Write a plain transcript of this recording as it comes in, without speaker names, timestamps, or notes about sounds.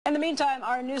In the meantime,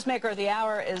 our newsmaker of the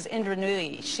hour is Indra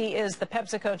Nooyi. She is the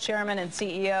PepsiCo chairman and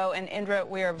CEO. And Indra,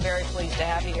 we are very pleased to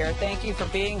have you here. Thank you for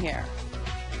being here.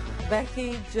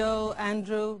 Becky, Joe,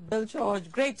 Andrew, Bill,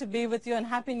 George, great to be with you, and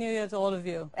Happy New Year to all of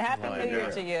you. Happy New Year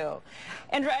to you.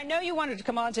 Indra, I know you wanted to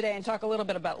come on today and talk a little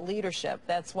bit about leadership.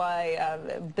 That's why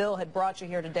Bill had brought you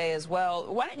here today as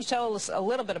well. Why don't you tell us a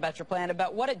little bit about your plan,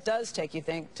 about what it does take, you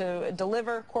think, to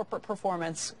deliver corporate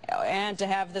performance and to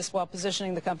have this while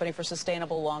positioning the company for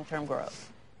sustainable long-term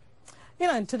growth? You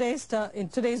know, in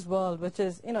today's world, which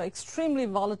is, extremely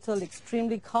volatile,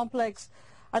 extremely complex,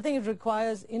 I think it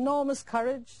requires enormous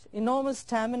courage, enormous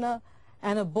stamina,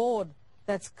 and a board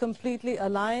that's completely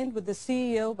aligned with the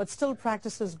CEO, but still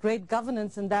practices great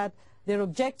governance in that they're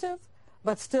objective,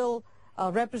 but still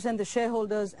represent the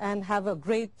shareholders and have a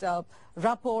great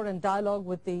rapport and dialogue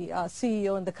with the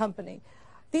CEO and the company.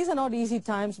 These are not easy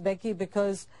times, Becky,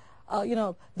 because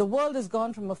the world has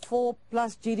gone from a 4+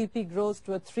 GDP growth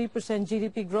to a 3%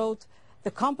 GDP growth.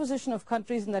 The composition of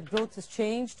countries in that growth has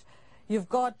changed. You've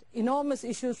got enormous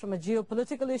issues from a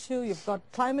geopolitical issue. You've got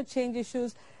climate change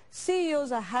issues.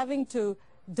 CEOs are having to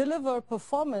deliver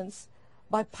performance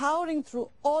by powering through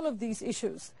all of these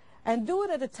issues and do it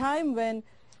at a time when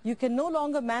you can no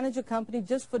longer manage a company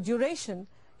just for duration.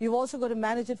 You've also got to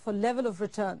manage it for level of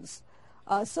returns.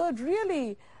 So it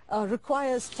really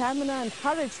requires stamina and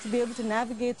courage to be able to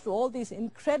navigate through all these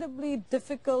incredibly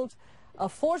difficult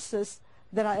forces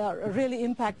that are really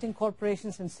impacting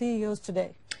corporations and CEOs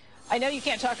today. I know you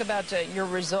can't talk about your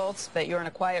results, that you're in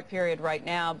a quiet period right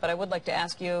now, but I would like to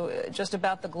ask you just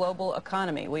about the global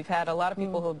economy. We've had a lot of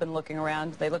people who have been looking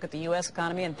around. They look at the U.S.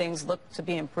 economy and things look to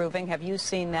be improving. Have you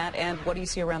seen that, and what do you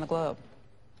see around the globe?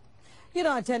 You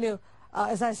know, I tell you,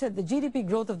 as I said, the GDP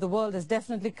growth of the world has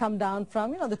definitely come down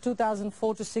from, the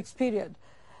 2004 to 6 period.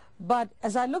 But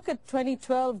as I look at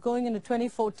 2012 going into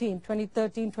 2014,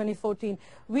 2013, 2014,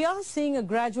 we are seeing a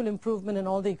gradual improvement in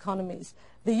all the economies.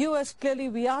 The U.S., clearly,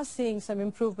 we are seeing some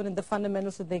improvement in the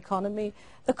fundamentals of the economy.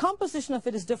 The composition of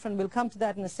it is different. We'll come to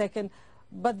that in a second.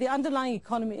 But the underlying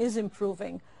economy is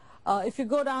improving. If you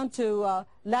go down to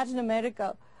Latin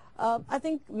America, I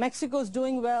think Mexico is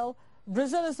doing well.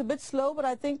 Brazil is a bit slow, but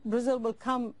I think Brazil will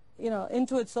come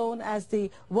into its own as the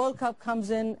World Cup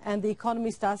comes in and the economy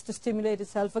starts to stimulate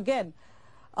itself again.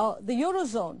 The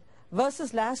Eurozone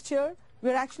versus last year,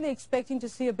 we're actually expecting to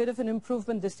see a bit of an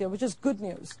improvement this year, which is good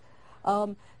news.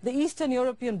 The Eastern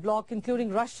European bloc,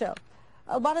 including Russia,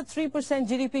 about a 3%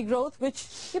 GDP growth, which,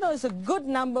 is a good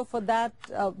number for that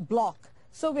bloc.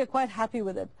 So we're quite happy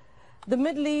with it. The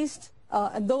Middle East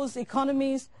and those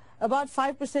economies, about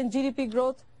 5% GDP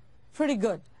growth, pretty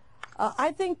good.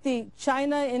 I think the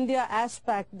China-India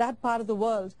aspect, that part of the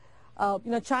world,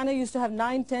 China used to have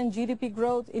 9-10 GDP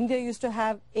growth. India used to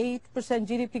have 8%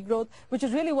 GDP growth, which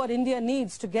is really what India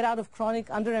needs to get out of chronic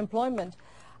underemployment.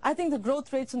 I think the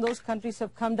growth rates in those countries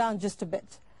have come down just a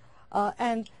bit.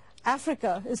 And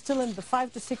Africa is still in the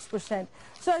 5 to 6%.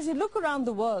 So as you look around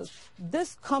the world,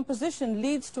 this composition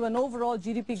leads to an overall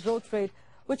GDP growth rate,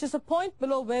 which is a point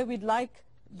below where we'd like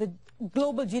the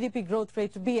global GDP growth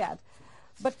rate to be at.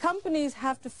 But companies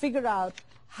have to figure out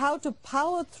how to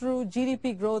power through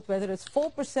GDP growth, whether it's 4%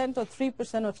 or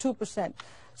 3% or 2%.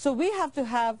 So we have to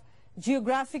have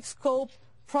geographic scope,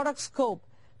 product scope,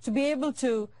 to be able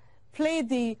to play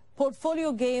the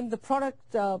portfolio game, the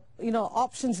product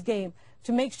options game,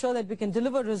 to make sure that we can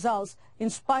deliver results in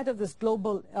spite of this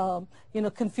global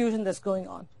confusion that's going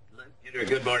on.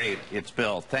 Good morning. It's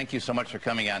Bill. Thank you so much for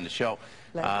coming on the show.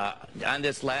 On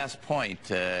this last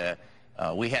point,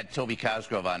 we had Toby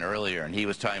Cosgrove on earlier, and he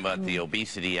was talking about the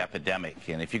obesity epidemic.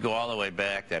 And if you go all the way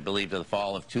back, I believe, to the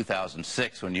fall of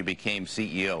 2006 when you became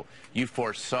CEO, you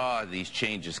foresaw these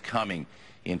changes coming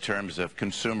in terms of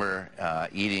consumer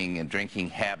eating and drinking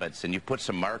habits, and you put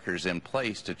some markers in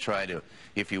place to try to,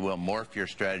 if you will, morph your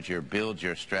strategy or build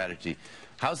your strategy.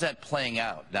 How's that playing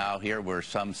out? Now here we're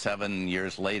some 7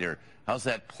 years later. How's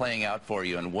that playing out for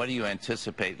you, and what do you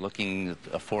anticipate looking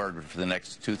forward for the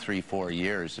next 2, 3, 4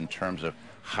 years in terms of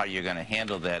how you're going to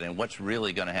handle that, and what's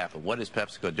really going to happen? What is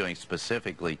PepsiCo doing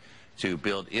specifically to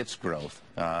build its growth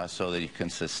so that you can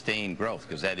sustain growth,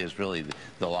 because that is really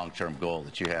the long-term goal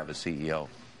that you have as CEO?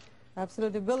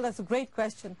 Absolutely. Bill, that's a great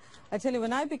question. I tell you,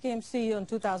 when I became CEO in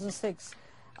 2006,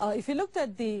 if you looked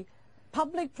at the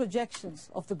public projections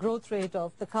of the growth rate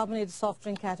of the carbonated soft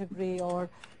drink category or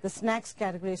the snacks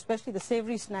category, especially the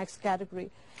savory snacks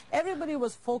category, everybody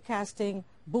was forecasting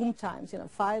boom times,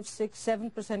 5, 6,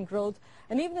 7% growth.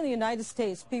 And even in the United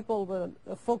States, people were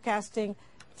forecasting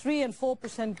 3 and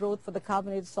 4% growth for the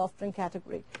carbonated soft drink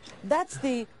category. That's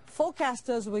the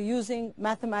forecasters were using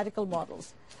mathematical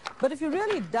models. But if you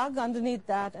really dug underneath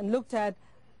that and looked at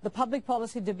the public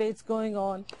policy debates going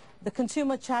on, the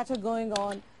consumer chatter going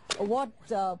on, what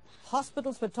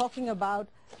hospitals were talking about,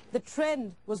 the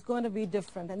trend was going to be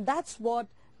different. And that's what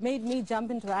made me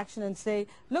jump into action and say,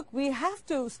 look, we have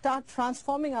to start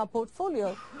transforming our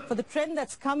portfolio for the trend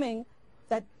that's coming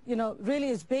that, you know, really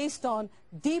is based on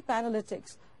deep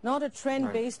analytics, not a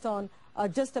trend based on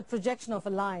just a projection of a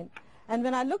line. And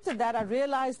when I looked at that, I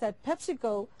realized that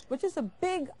PepsiCo, which is a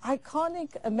big,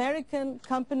 iconic American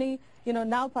company, you know,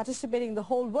 now participating in the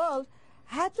whole world,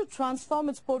 had to transform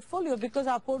its portfolio because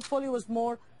our portfolio was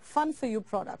more fun-for-you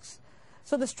products.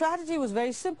 So the strategy was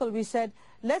very simple. We said,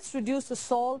 let's reduce the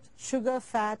salt, sugar,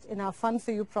 fat in our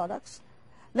fun-for-you products.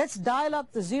 Let's dial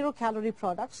up the zero-calorie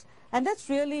products. And let's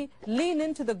really lean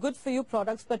into the good-for-you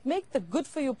products, but make the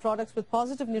good-for-you products with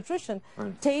positive nutrition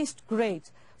taste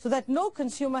great, so that no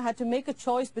consumer had to make a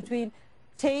choice between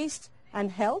taste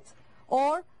and health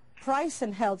or price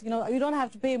and health. You know, you don't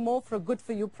have to pay more for a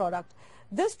good-for-you product.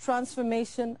 This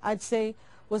transformation, I'd say,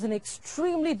 was an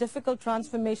extremely difficult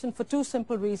transformation for two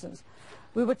simple reasons.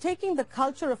 We were taking the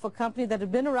culture of a company that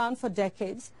had been around for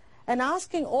decades and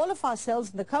asking all of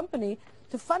ourselves in the company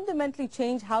to fundamentally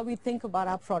change how we think about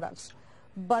our products.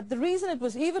 But the reason it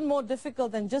was even more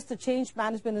difficult than just the change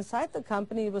management inside the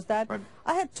company was that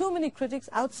I had too many critics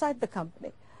outside the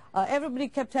company. Everybody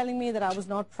kept telling me that I was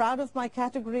not proud of my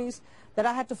categories, that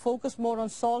I had to focus more on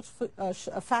salt,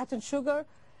 fat and sugar.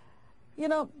 You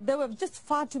know, there were just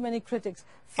far too many critics.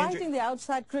 Fighting the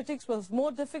outside critics was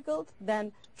more difficult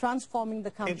than transforming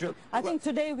the company. I think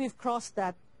today we've crossed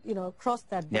that, you know, crossed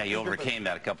that. Yeah, you overcame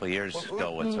that a couple of years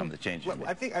ago with some of the changes.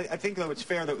 I think though it's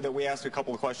fair that we asked a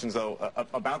couple of questions though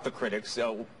about the critics.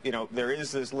 So you know, there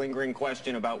is this lingering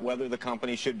question about whether the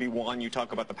company should be one. You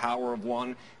talk about the power of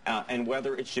one and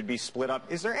whether it should be split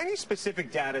up. Is there any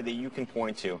specific data that you can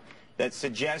point to that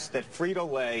suggests that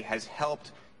Frito-Lay has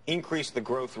helped increase the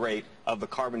growth rate of the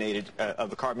carbonated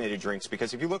drinks?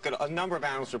 Because if you look at a number of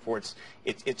analyst reports,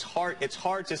 it's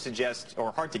hard to suggest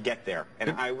or hard to get there.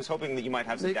 And I was hoping that you might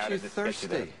have some data that gets you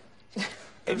there.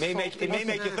 It may make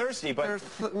you thirsty, but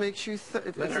makes you. It's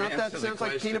not that. Sounds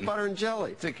like peanut butter and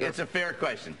jelly. It's a fair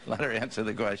question. Let her answer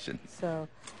the question. So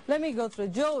let me go through.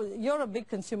 Joe, you're a big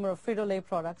consumer of Frito-Lay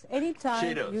products.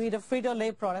 Anytime you eat a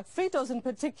Frito-Lay product, Fritos in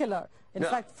particular. In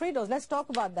fact, Fritos. Let's talk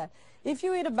about that. If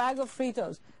you eat a bag of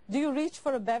Fritos, do you reach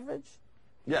for a beverage?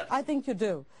 Yes. I think you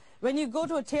do. When you go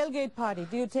to a tailgate party,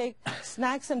 do you take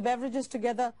snacks and beverages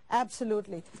together?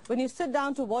 Absolutely. When you sit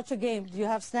down to watch a game, do you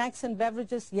have snacks and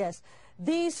beverages? Yes.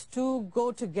 These two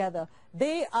go together.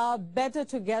 They are better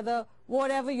together,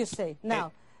 whatever you say.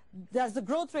 Now, does the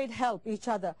growth rate help each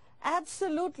other?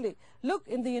 Absolutely. Look,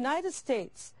 in the United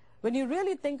States, when you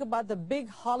really think about the big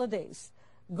holidays,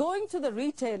 going to the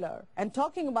retailer and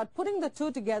talking about putting the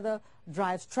two together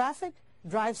drives traffic,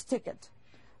 drives ticket.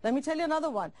 Let me tell you another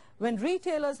one. When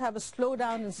retailers have a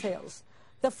slowdown in sales,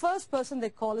 the first person they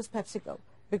call is PepsiCo,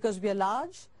 because we are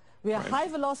large, we are high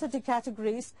velocity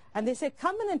categories, and they say,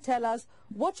 come in and tell us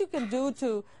what you can do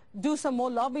to do some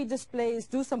more lobby displays,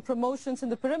 do some promotions in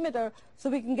the perimeter so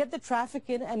we can get the traffic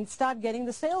in and start getting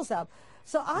the sales up.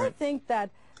 So I think that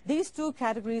these two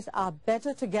categories are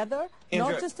better together,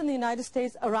 not just in the United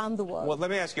States, around the world. Well,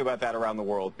 let me ask you about that around the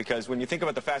world, because when you think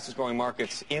about the fastest growing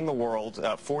markets in the world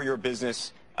for your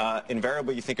business,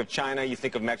 invariably you think of China, you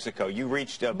think of Mexico. You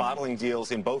reached bottling deals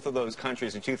in both of those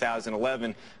countries in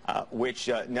 2011, which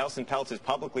Nelson Peltz has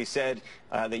publicly said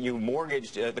that you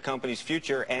mortgaged the company's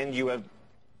future and you have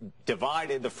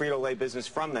divided the Frito-Lay business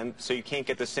from them, so you can't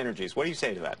get the synergies. What do you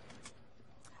say to that?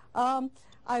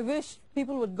 I wish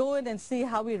people would go in and see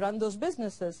how we run those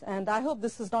businesses. And I hope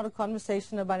this is not a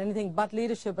conversation about anything but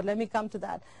leadership, but let me come to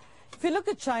that. If you look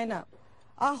at China,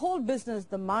 our whole business,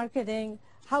 the marketing,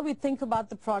 how we think about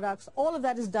the products, all of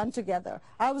that is done together.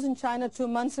 I was in China 2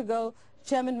 months ago.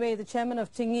 Chairman Wei, the chairman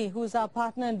of Tingyi, who is our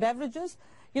partner in beverages,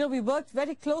 you know, we worked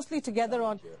very closely together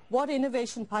on what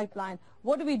innovation pipeline,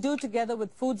 what do we do together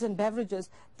with foods and beverages.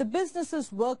 The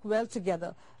businesses work well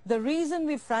together. The reason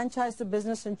we franchised the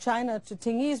business in China to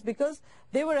Tingyi is because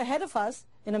they were ahead of us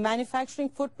in a manufacturing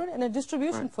footprint and a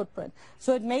distribution footprint.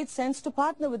 So it made sense to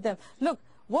partner with them. Look,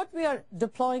 what we are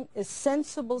deploying is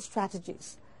sensible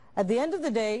strategies. At the end of the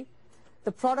day,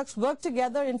 the products work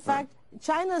together. In fact,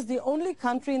 China is the only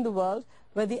country in the world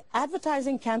where the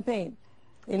advertising campaign,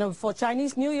 you know, for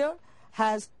Chinese New Year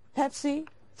has Pepsi,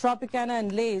 Tropicana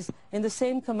and Lay's in the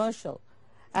same commercial.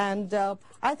 And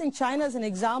I think China is an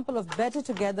example of better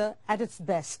together at its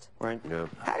best. Right. Yeah.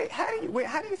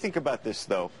 How do you think about this,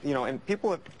 though? You know, and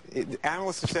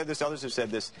analysts have said this, others have said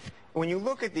this. When you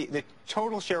look at the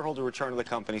total shareholder return of the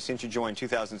company since you joined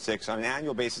 2006, on an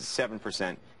annual basis,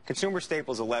 7%. Consumer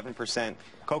staples, 11%.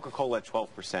 Coca-Cola at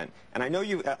 12%. And I know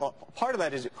you part of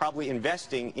that is probably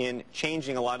investing in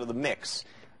changing a lot of the mix.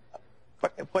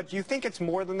 But do you think it's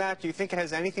more than that? Do you think it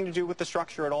has anything to do with the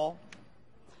structure at all?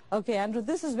 Okay, Andrew,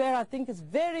 this is where I think it's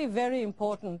very, very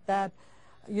important that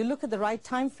you look at the right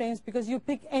time frames, because you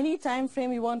pick any time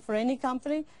frame you want for any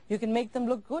company, you can make them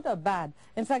look good or bad.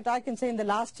 In fact, I can say in the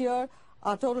last year,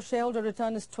 our total shareholder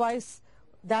return is twice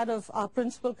that of our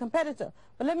principal competitor.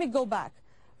 But let me go back.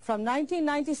 From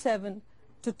 1997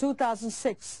 to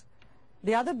 2006,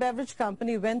 the other beverage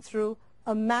company went through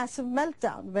a massive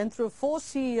meltdown, went through 4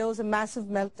 CEOs, a massive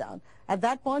meltdown. At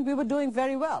that point, we were doing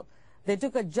very well. They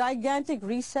took a gigantic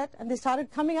reset, and they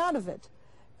started coming out of it.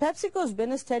 PepsiCo's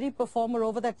been a steady performer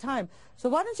over that time. So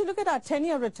why don't you look at our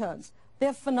 10-year returns?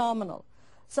 They're phenomenal.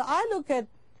 So I look at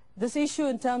this issue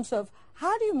in terms of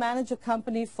how do you manage a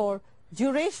company for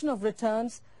duration of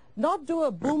returns, not do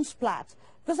a boom splat.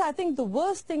 Because I think the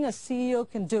worst thing a CEO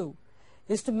can do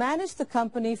is to manage the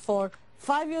company for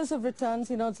 5 years of returns.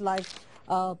 You know, it's like,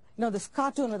 this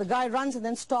cartoon where the guy runs and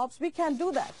then stops. We can't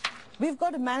do that. We've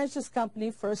got to manage this company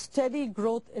for a steady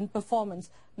growth in performance,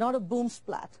 not a boom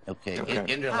splat. Okay.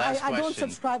 Indra, I don't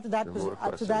subscribe to that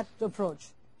approach.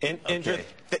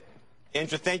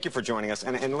 Indra, thank you for joining us.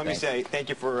 And let me say thank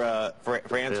you for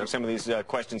answering some of these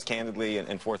questions candidly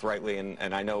and forthrightly.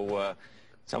 And I know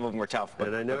some of them are tough,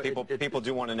 but people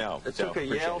do want to know. It took a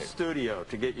Yale studio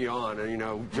to get you on, and, you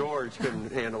know, George couldn't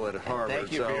handle it at Harvard.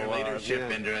 Thank you for your leadership,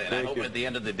 Indra, and I hope at the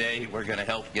end of the day we're going to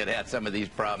help get at some of these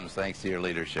problems thanks to your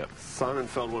leadership.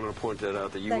 Sonnenfeld wanted to point that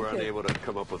out, that you were unable to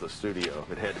come up with a studio.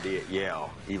 It had to be at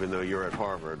Yale, even though you're at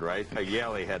Harvard, right? A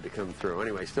Yale had to come through.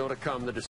 Anyway, still to come, the